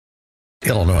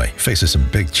Illinois faces some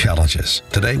big challenges.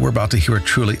 Today, we're about to hear a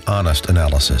truly honest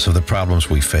analysis of the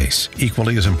problems we face.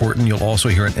 Equally as important, you'll also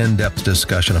hear an in-depth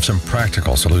discussion of some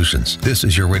practical solutions. This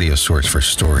is your radio source for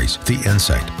stories, the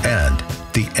insight, and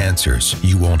the answers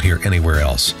you won't hear anywhere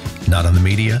else. Not in the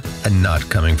media and not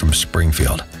coming from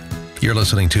Springfield. You're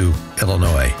listening to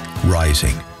Illinois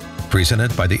Rising,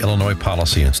 presented by the Illinois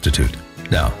Policy Institute.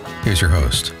 Now, here's your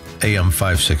host, AM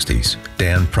 560's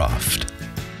Dan Proft.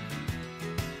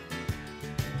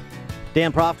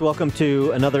 Dan Proft, welcome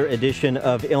to another edition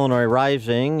of Illinois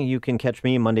Rising. You can catch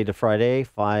me Monday to Friday,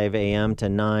 5 a.m. to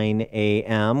 9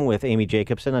 a.m. with Amy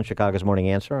Jacobson on Chicago's Morning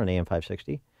Answer on AM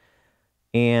 560.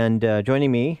 And joining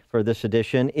me for this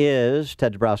edition is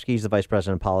Ted Dabrowski. He's the Vice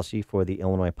President of Policy for the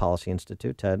Illinois Policy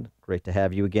Institute. Ted, great to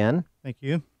have you again. Thank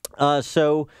you.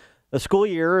 So the school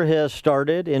year has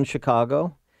started in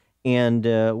Chicago, and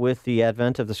with the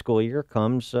advent of the school year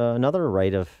comes another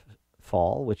rite of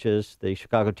fall, which is the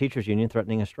Chicago Teachers Union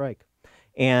threatening a strike.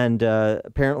 And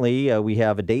apparently we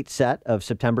have a date set of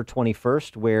September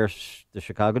 21st where the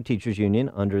Chicago Teachers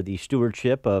Union, under the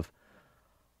stewardship of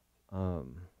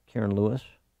Karen Lewis,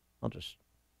 I'll just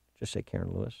say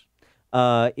Karen Lewis,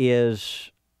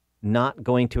 is not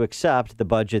going to accept the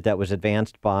budget that was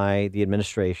advanced by the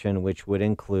administration, which would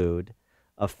include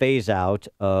a phase out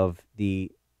of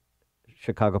the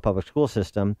Chicago public school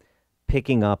system,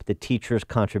 picking up the teachers'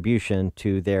 contribution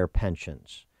to their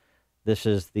pensions. This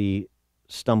is the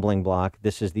stumbling block.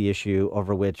 This is the issue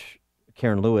over which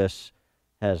Karen Lewis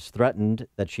has threatened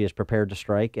that she is prepared to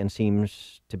strike and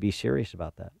seems to be serious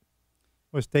about that.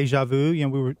 It was deja vu. We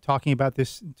were talking about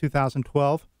this in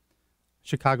 2012.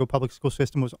 Chicago public school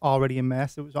system was already a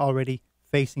mess. It was already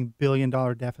facing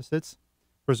billion-dollar deficits.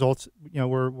 Results,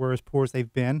 were as poor as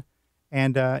they've been.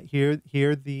 And here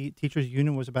the teachers'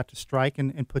 union was about to strike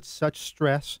and put such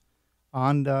stress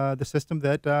on the system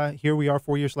that here we are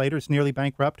 4 years later. It's nearly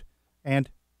bankrupt, and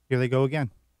here they go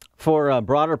again. For a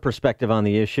broader perspective on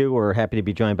the issue, we're happy to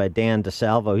be joined by Dan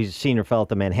DeSalvo. He's a senior fellow at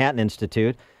the Manhattan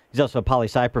Institute. He's also a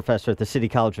poli-sci professor at the City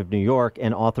College of New York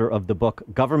and author of the book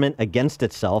Government Against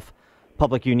Itself,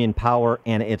 Public Union Power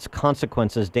and Its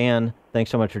Consequences. Dan,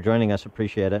 thanks so much for joining us.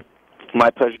 Appreciate it. My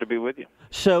pleasure to be with you.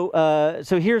 So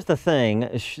here's the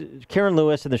thing. Karen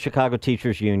Lewis and the Chicago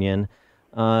Teachers Union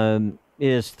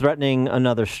is threatening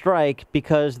another strike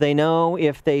because they know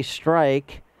if they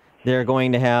strike, they're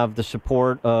going to have the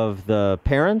support of the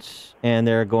parents, and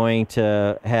they're going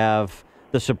to have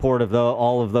the support of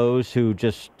all of those who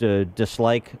just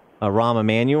dislike Rahm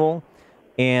Emanuel,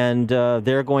 and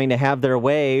they're going to have their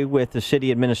way with the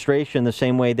city administration the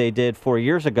same way they did 4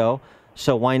 years ago.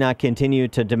 So why not continue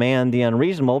to demand the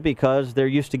unreasonable, because they're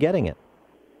used to getting it?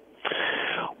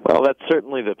 Well, that's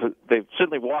certainly they've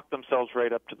certainly walked themselves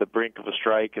right up to the brink of a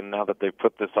strike, and now that they've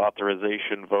put this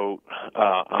authorization vote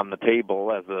on the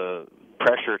table as a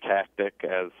pressure tactic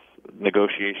as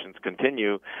negotiations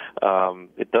continue,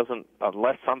 it doesn't,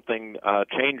 unless something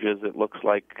changes, it looks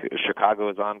like Chicago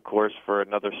is on course for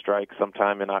another strike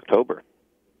sometime in October.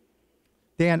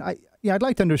 Dan, I'd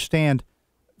like to understand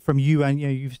from you, and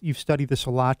you've studied this a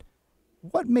lot.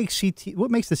 What makes the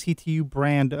CTU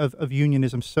brand of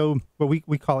unionism so, what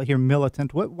we call it here,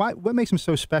 militant? What makes them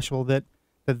so special that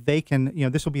they can,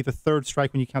 this will be the third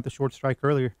strike when you count the short strike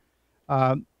earlier.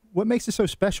 What makes it so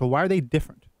special? Why are they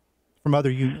different from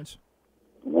other unions?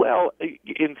 Well,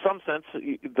 in some sense,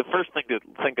 the first thing to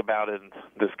think about in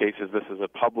this case is this is a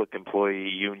public employee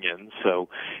union. So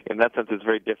in that sense, it's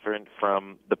very different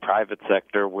from the private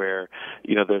sector where,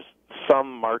 there's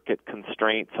some market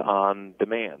constraints on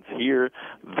demands. Here,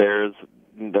 there's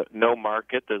no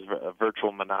market. There's a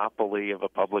virtual monopoly of a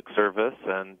public service,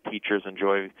 and teachers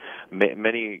enjoy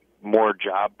many more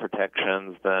job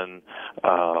protections than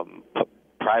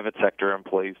private sector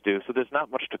employees do. So there's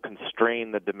not much to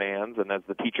constrain the demands, and as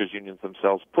the teachers unions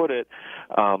themselves put it,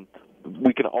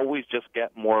 we can always just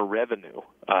get more revenue.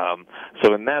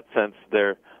 So in that sense,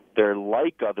 they're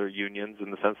like other unions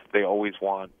in the sense that they always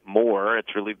want more.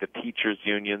 It's really the teachers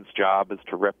union's job is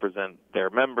to represent their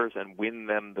members and win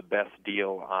them the best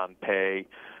deal on pay,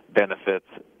 benefits,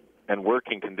 and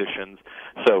working conditions.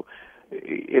 So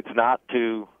it's not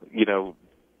to,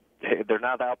 they're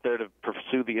not out there to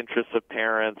pursue the interests of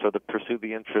parents or to pursue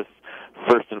the interests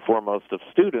first and foremost of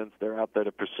students. They're out there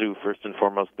to pursue first and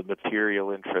foremost the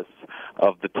material interests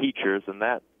of the teachers, and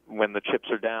that, when the chips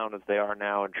are down as they are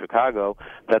now in Chicago,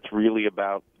 that's really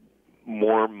about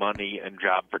more money and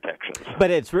job protections. But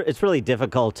it's really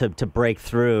difficult to break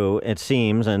through, it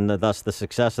seems, and thus the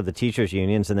success of the teachers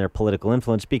unions and their political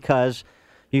influence, because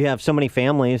you have so many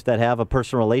families that have a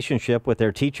personal relationship with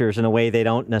their teachers in a way they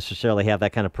don't necessarily have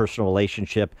that kind of personal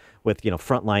relationship with,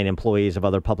 frontline employees of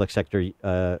other public sector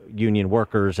union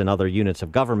workers and other units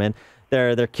of government.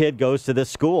 Their kid goes to this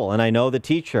school, and I know the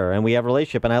teacher, and we have a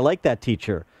relationship, and I like that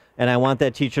teacher, and I want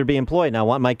that teacher to be employed, and I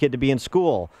want my kid to be in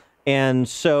school. And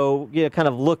so, kind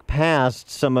of look past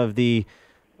some of the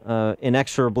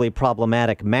inexorably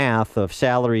problematic math of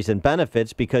salaries and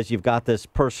benefits, because you've got this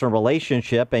personal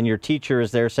relationship and your teacher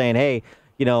is there saying, hey,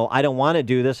 I don't want to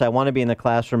do this. I want to be in the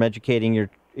classroom educating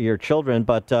your children,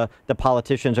 but the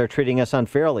politicians are treating us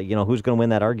unfairly. Who's going to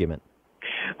win that argument?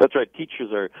 That's right.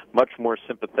 Teachers are much more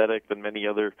sympathetic than many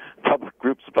other public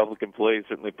groups of public employees.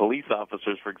 Certainly police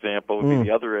officers, for example, would be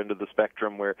the other end of the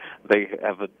spectrum, where they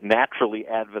have a naturally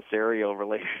adversarial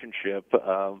relationship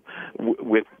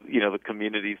with, the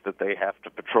communities that they have to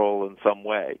patrol in some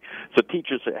way. So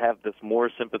teachers have this more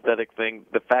sympathetic thing.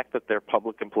 The fact that they're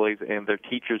public employees and they're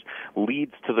teachers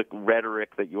leads to the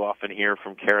rhetoric that you often hear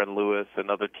from Karen Lewis and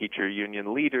other teacher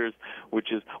union leaders,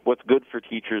 which is what's good for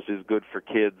teachers is good for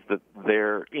kids, that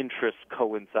their interests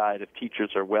coincide. If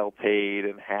teachers are well paid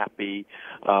and happy,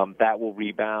 that will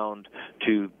rebound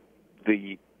to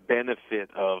the benefit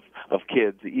of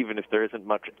kids, even if there isn't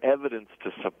much evidence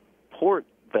to support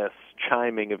this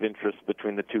chiming of interest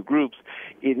between the two groups.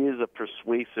 It is a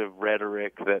persuasive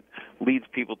rhetoric that leads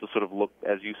people to sort of look,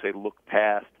 as you say, look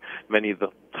past many of the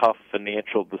tough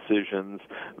financial decisions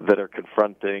that are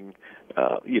confronting,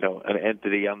 an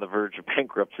entity on the verge of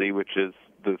bankruptcy, which is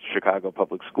the Chicago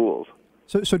Public Schools.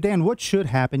 So Dan, what should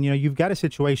happen? You've got a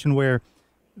situation where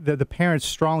the parents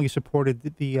strongly supported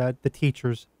the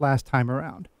teachers last time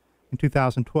around in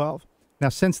 2012. Now,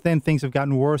 since then, things have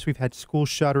gotten worse. We've had school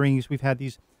shutterings. We've had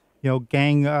these,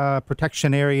 gang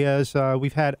protection areas.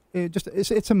 We've had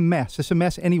it's a mess. It's a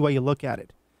mess any way you look at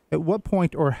it. At what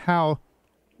point or how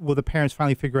will the parents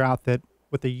finally figure out that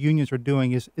what the unions are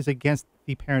doing is against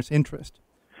the parents' interest,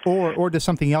 or does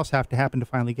something else have to happen to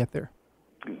finally get there?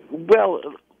 Well,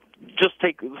 just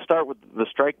start with the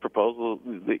strike proposal.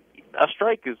 A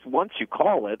strike is once you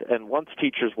call it and once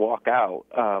teachers walk out,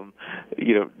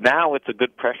 now it's a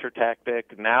good pressure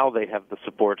tactic. Now they have the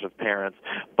support of parents.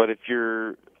 But if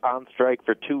you're on strike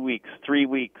for 2 weeks, 3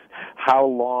 weeks, how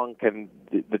long can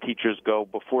the teachers go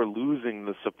before losing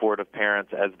the support of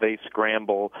parents as they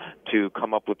scramble to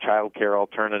come up with child care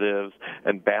alternatives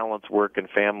and balance work and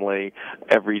family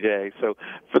every day? So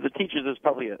for the teachers,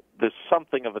 there's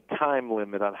something of a time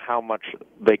limit on how much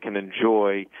they can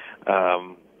enjoy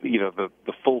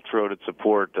the full-throated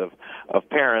support of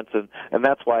parents, and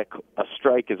that's why a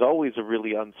strike is always a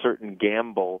really uncertain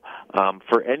gamble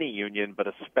for any union, but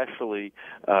especially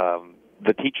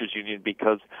the teachers union,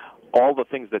 because all the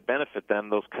things that benefit them,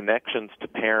 those connections to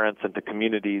parents and to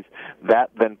communities, that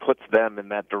then puts them in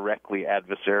that directly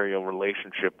adversarial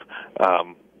relationship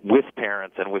with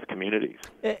parents and with communities.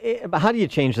 How do you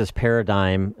change this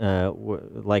paradigm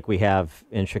like we have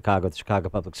in Chicago, the Chicago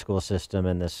public school system,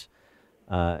 and this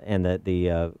and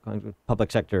the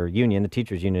public sector union, the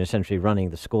teachers union, essentially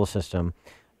running the school system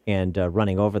and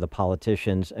running over the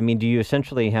politicians? I mean, do you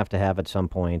essentially have to have at some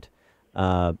point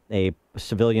a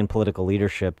civilian political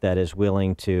leadership that is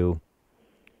willing to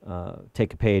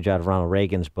take a page out of Ronald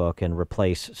Reagan's book and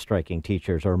replace striking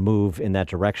teachers, or move in that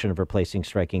direction of replacing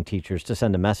striking teachers, to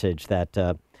send a message that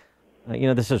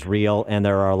this is real, and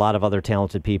there are a lot of other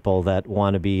talented people that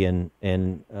want to be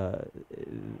in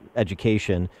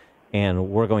education, and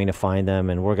we're going to find them,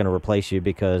 and we're going to replace you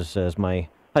because, as my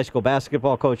high school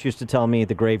basketball coach used to tell me,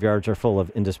 the graveyards are full of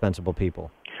indispensable people.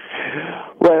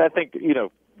 Right. I think,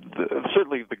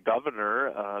 certainly the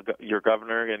governor, your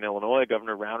governor in Illinois,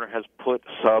 Governor Rauner, has put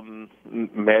some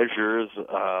measures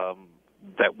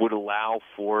that would allow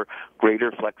for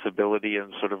greater flexibility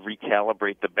and sort of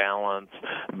recalibrate the balance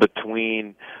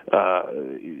between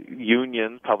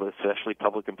unions, especially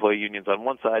public employee unions on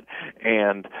one side,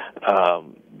 and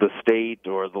the state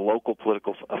or the local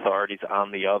political authorities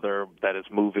on the other, that is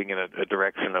moving in a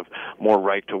direction of more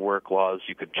right-to-work laws.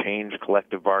 You could change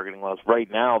collective bargaining laws.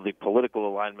 Right now, the political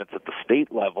alignments at the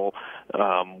state level,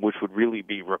 which would really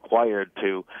be required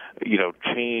to,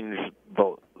 change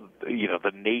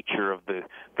the nature of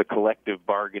the collective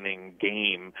bargaining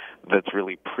game that's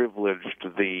really privileged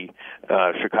the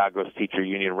Chicago's teacher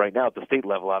union right now at the state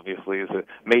level, obviously, is a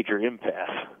major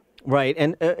impasse. Right,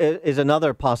 and is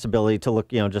another possibility to look,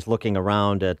 just looking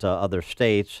around at other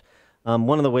states.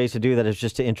 One of the ways to do that is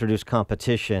just to introduce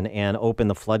competition and open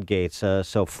the floodgates.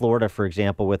 So Florida, for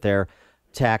example, with their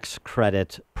tax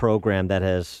credit program that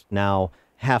has now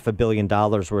 $500 million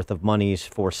worth of monies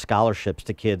for scholarships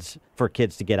to kids, for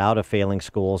kids to get out of failing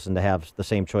schools and to have the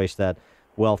same choice that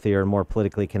wealthier, more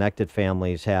politically connected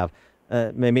families have.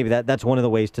 Maybe that's one of the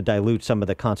ways to dilute some of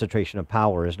the concentration of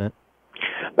power, isn't it?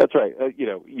 That's right.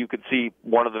 You could see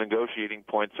one of the negotiating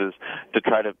points is to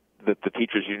try to that the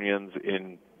teachers' unions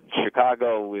in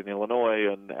Chicago, in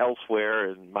Illinois, and elsewhere,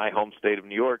 in my home state of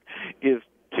New York, is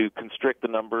to constrict the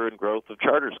number and growth of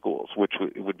charter schools, which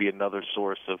would be another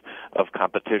source of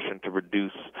competition to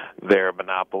reduce their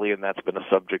monopoly, and that's been a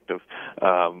subject of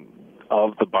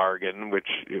the bargain, which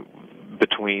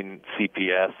between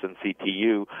CPS and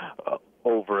CTU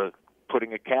over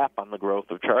putting a cap on the growth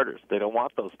of charters. They don't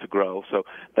want those to grow. So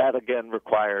that, again,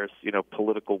 requires,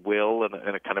 political will and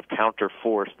a kind of counter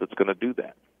force that's going to do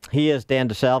that. He is Dan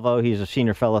DeSalvo. He's a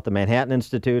senior fellow at the Manhattan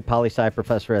Institute, poli-sci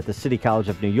professor at the City College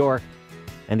of New York,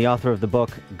 and the author of the book,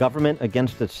 Government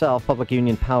Against Itself, Public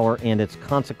Union Power and Its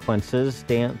Consequences.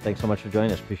 Dan, thanks so much for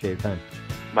joining us. Appreciate your time.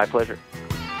 My pleasure.